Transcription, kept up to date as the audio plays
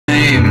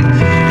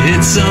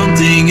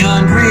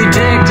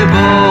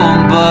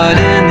unpredictable, but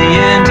in the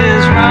end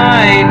is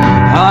right.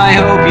 I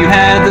hope you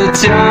had the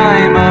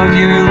time of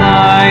your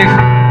life.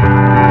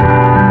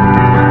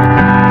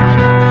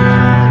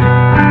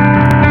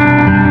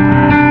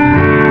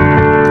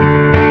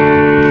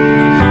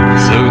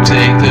 So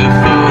take the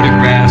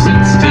photographs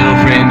and still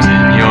frames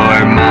in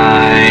your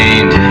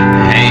mind.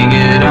 Hang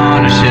it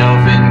on a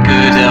shelf in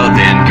good health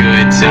and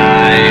good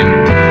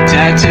time.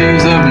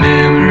 Tattoos of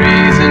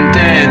memories and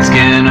dead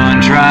skin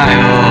on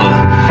trial.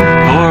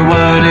 For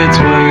what it's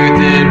worth,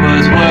 it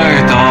was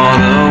worth all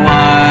the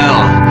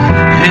while.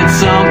 It's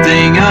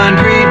something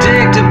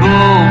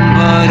unpredictable,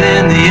 but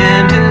in the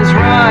end is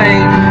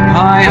right.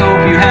 I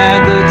hope you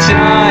had the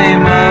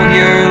time of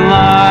your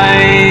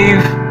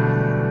life.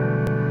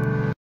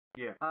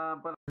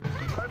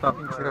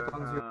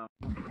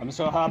 I'm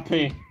so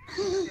happy.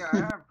 Yeah, I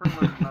have pretty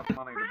much enough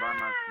money to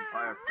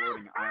buy a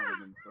floating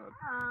island instead.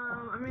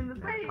 I mean, the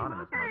pay.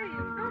 Economists might see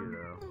you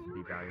though,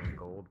 devaluing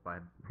gold by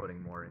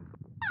putting more in.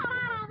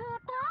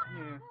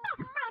 Yeah.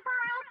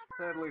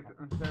 Sadly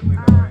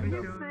though, I end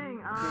up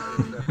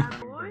that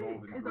boy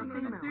is a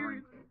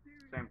female.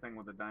 Same thing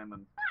with the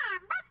diamonds.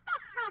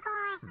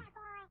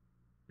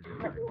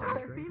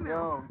 They're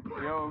female.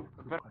 Yo.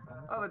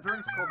 Oh, the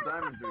drink's called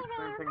diamond juice.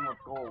 Same thing with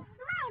gold.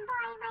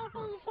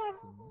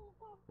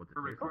 What's it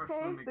For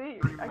taste? Okay,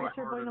 see, I get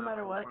your point no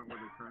matter what. Where they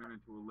turn it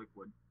into a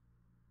liquid.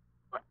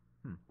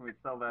 We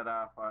sell that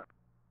off as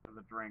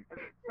a drink. It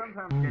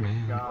sometimes gets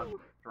God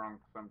drunk.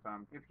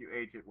 Sometimes if you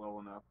age it well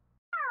enough.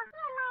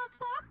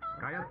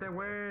 Cállate,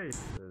 wey!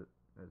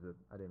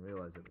 I didn't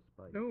realize it was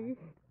spiked. No.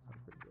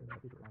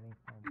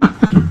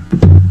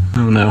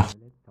 Oh no.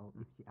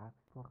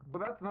 But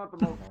that's not the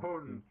most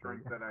potent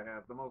drink that I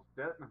have. The most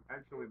deadliest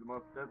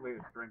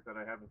drink that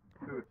I have is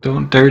suicide.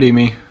 Don't dirty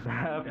me.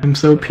 I'm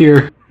so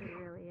pure.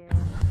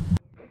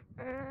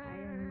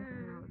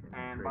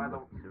 And by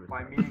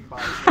meaning by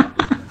this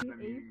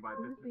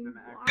is an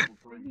actual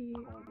drink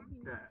called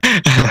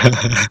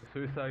death.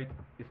 Suicide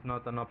is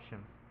not an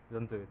option.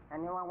 Don't do it.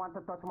 Anyone want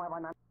to touch my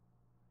banana?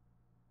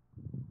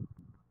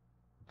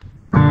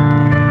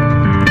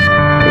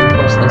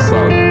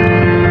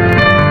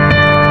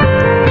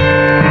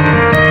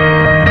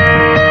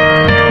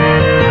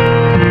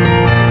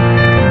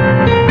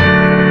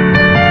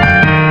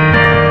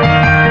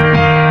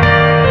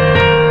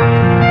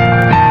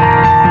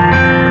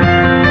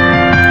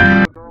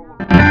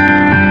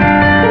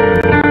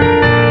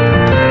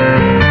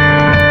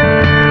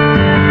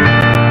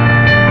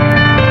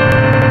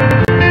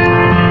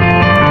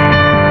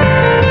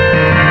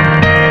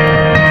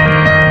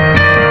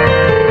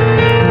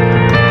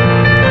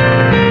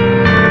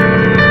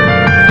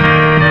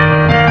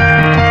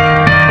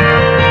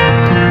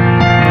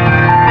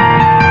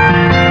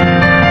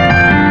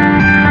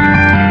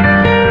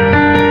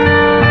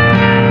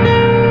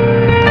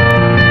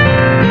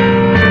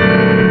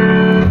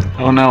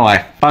 Oh no, I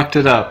fucked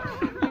it up.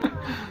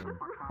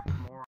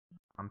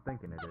 I'm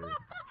thinking it is.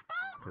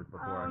 Because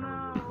before I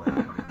knew you were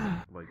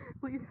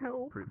Please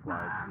help. fruit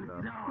flies and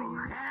stuff.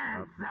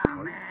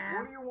 What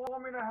do you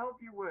want me to help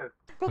you with?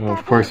 Well,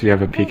 of course you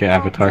have a Pika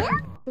avatar.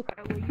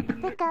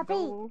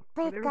 Pika-Pika.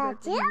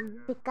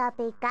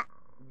 Pika-Pika.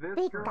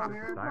 This girl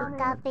here?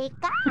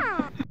 Pika-Pika.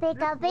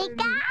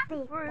 Pika-Pika.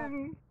 You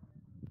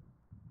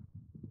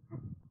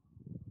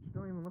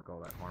don't even look all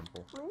that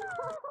harmful.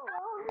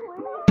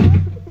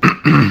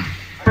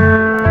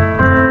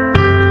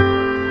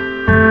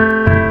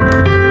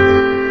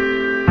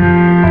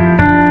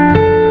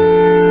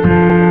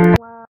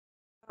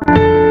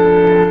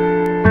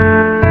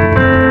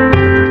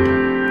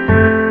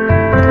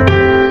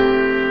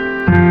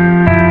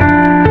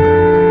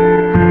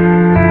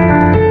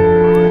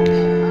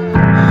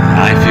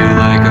 I feel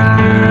like I'm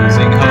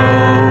losing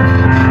hope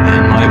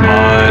in my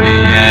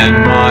body and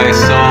my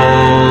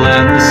soul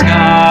and the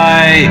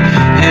sky.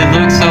 It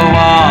looks so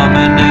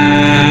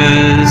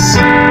ominous.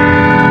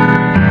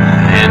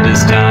 And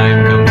as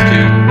time comes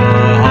to a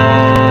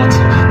halt,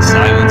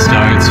 silence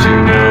starts to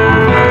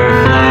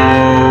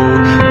overflow.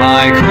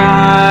 My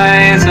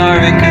cries are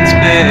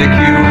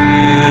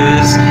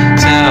inconspicuous.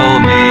 Tell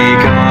me,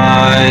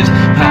 God,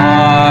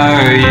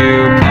 are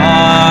you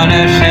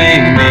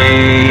punishing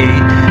me?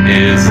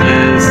 Is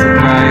this the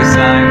price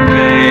I'm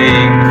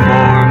paying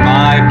for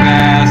my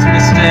past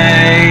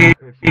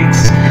mistakes?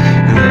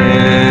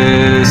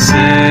 This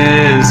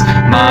is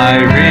my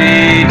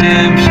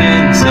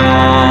redemption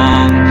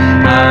song.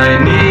 I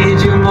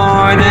need you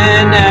more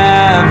than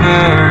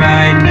ever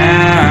right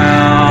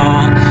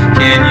now.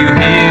 Can you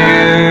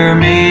hear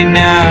me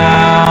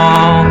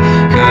now?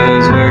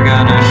 'Cause we're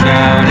gonna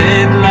shout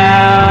it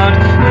loud,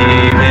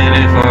 even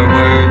if our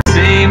words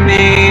seem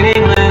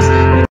meaningless.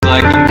 It's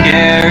like I'm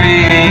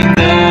carrying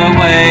the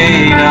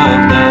weight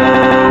of the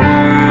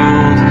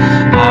world.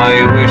 I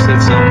wish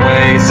that some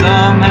way,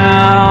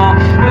 somehow,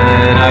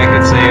 that I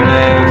could save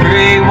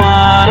every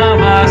one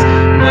of us.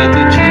 But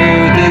the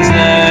truth is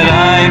that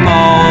I'm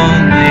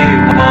only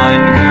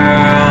one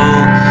girl.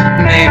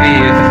 Maybe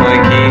if I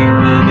keep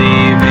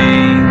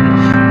believing,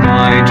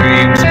 my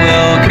dreams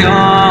will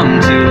come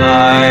to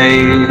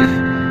life.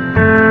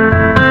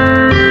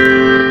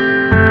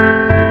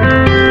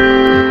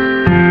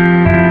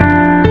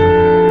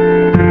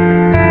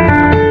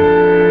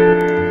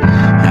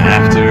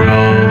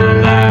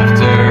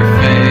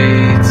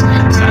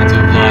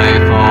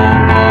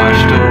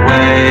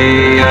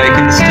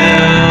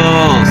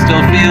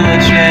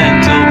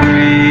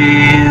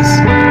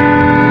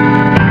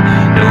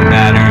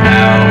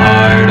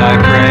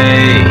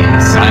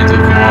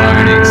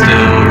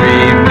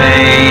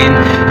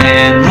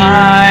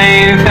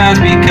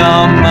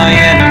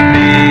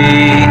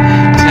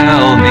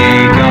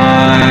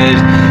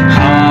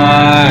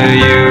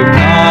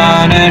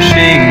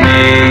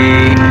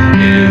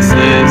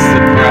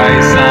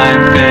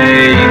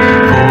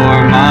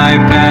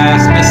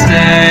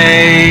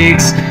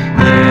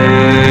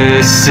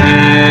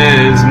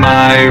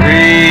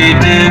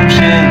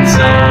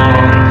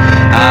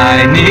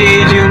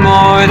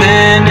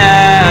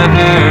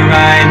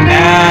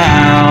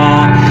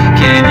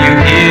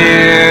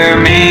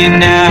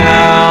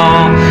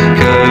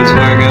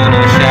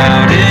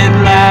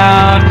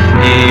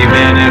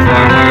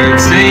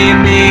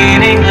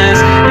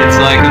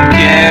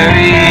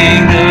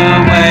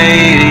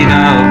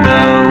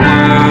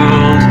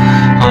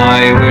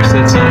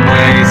 but some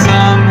way,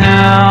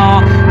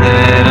 somehow,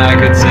 that I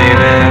could save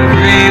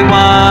every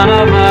one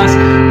of us.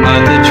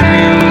 But the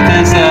truth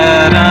is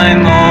that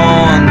I'm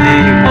only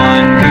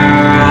one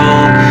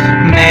girl.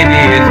 Maybe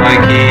if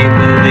I keep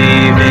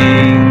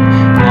believing,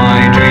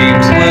 my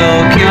dreams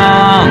will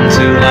come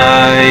to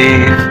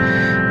life.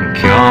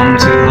 Come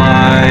to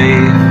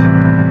life.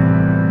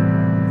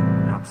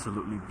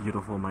 Absolutely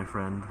beautiful, my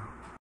friend.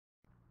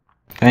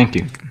 Thank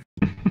you.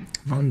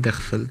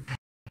 Wonderful.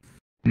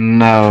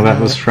 No,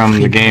 that was from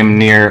the game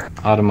Near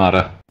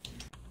Automata.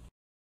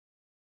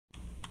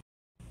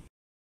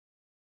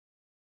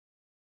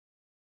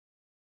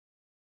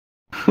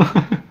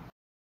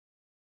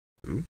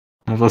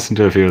 I've listened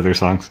to a few of their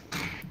songs.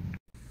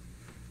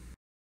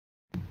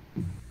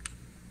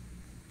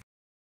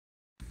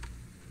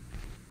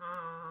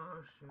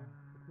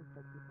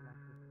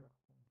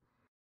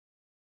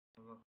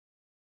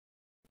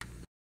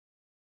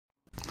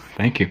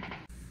 Thank you.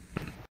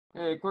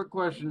 Hey, quick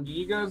question. Did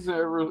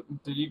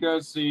you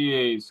guys see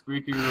a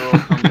squeaky wheel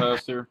come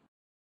past here?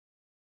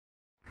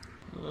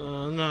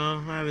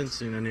 No, I haven't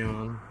seen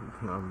anyone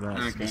of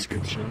that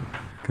description.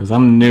 Because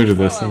I'm new to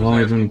this. I've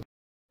only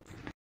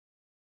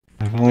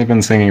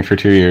been singing for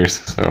 2 years,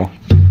 so.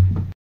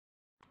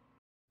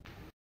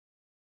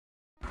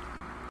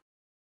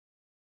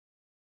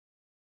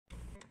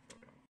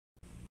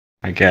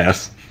 I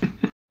guess.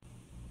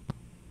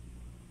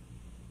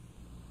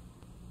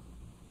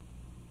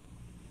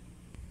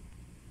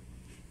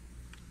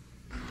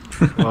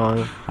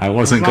 Well, I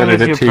wasn't as long good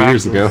at as it you 2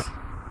 years ago.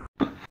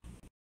 practice.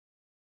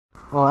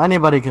 Well,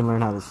 anybody can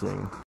learn how to sing.